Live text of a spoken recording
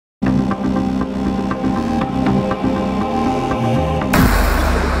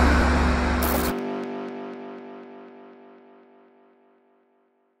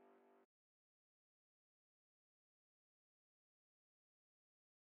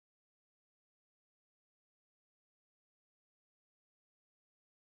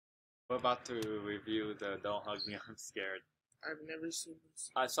We're about to review the Don't Hug Me, I'm Scared. I've never seen this.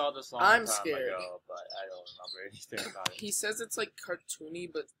 I saw this long I'm time scared. ago, but I don't remember anything about it. He says it's like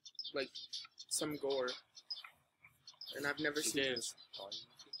cartoony, but like some gore. And I've never seen this.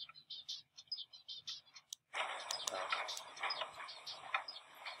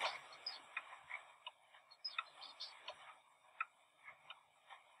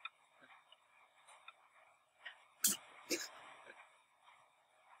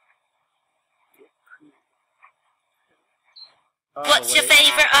 What's your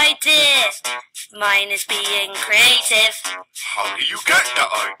favorite idea? Mine is being creative. How do you get that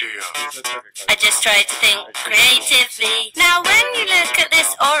idea? I just try to think creatively. Now when you look at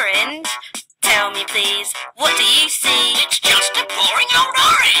this orange, tell me please, what do you see? It's just a boring old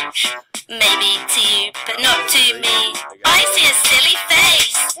orange. Maybe to you, but not to me. I see a silly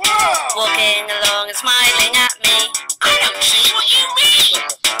face, walking along and smiling at me. I don't see what you mean.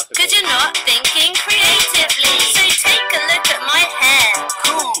 Cause you're not thinking creatively. So take a look at my hair.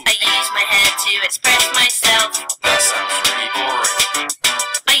 Cool. I use my hair to express myself. That sounds really boring.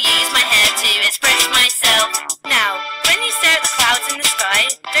 I use my hair to express myself. Now, when you stare at the clouds in the sky,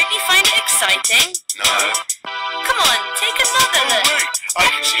 don't you find it exciting? No. Come on, take another look. Wait, I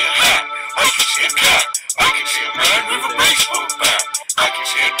can see a hat. I can see a cat. I can see a man with a baseball bat. I can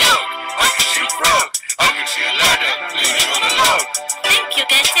see a dog. I can see a frog. I can see a ladder leaning on a log. Think you're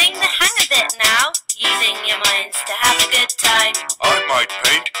getting the hang of it now, using your minds to have a good time. I might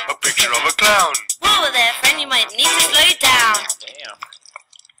paint a picture of a clown. Whoa there, friend, you might need to slow down. Damn.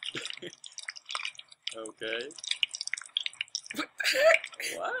 Okay.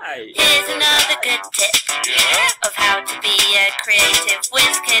 Why? Here's another good tip of how to be a creative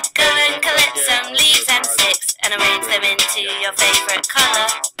whiz kid. Go and collect some leaves and sticks and arrange them into your favorite colour.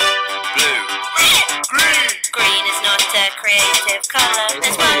 Blue. Red. Green. Green is not a creative colour.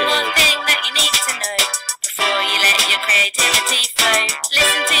 There's one more thing that you need to know before you let your creativity flow.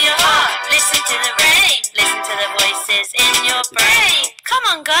 Listen to your heart, listen to the rain, listen to the voices in your brain. Come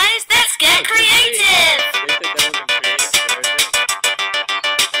on guys, let's get creative!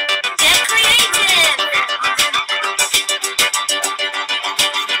 Get creative!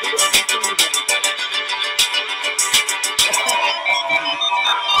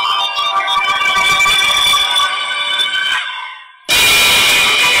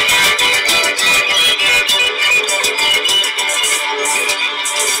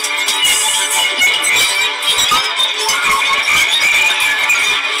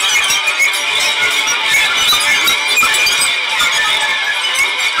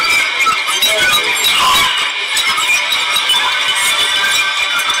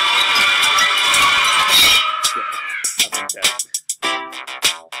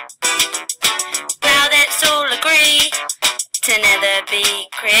 Now let's all agree to never be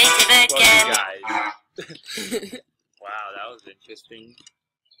creative again. Guys. Wow, that was interesting.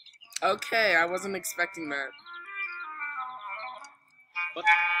 Okay, I wasn't expecting that. What?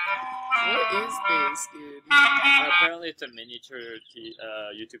 What is this, dude? Apparently it's a miniature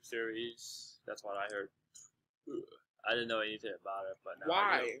YouTube series. That's what I heard. I didn't know anything about it, but now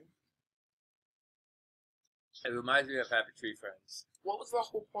I Why? do. It reminds me of Happy Tree Friends. What was the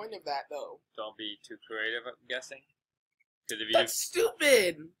whole point of that, though? Don't be too creative, I'm guessing. Because if you That's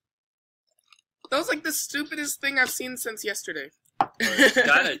stupid! That was like the stupidest thing I've seen since yesterday. well, it's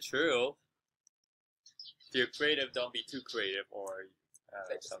kind of true. If you're creative, don't be too creative, or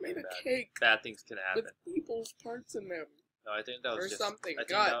I just something made a bad. cake Bad things can happen. with people's parts in them. No, I think that was Or just something. I think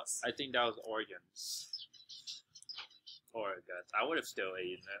Guts. I think that was organs. Or guts. I would have still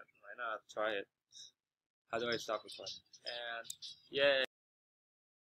eaten it. Why not try it? How do I stop recording? And yay!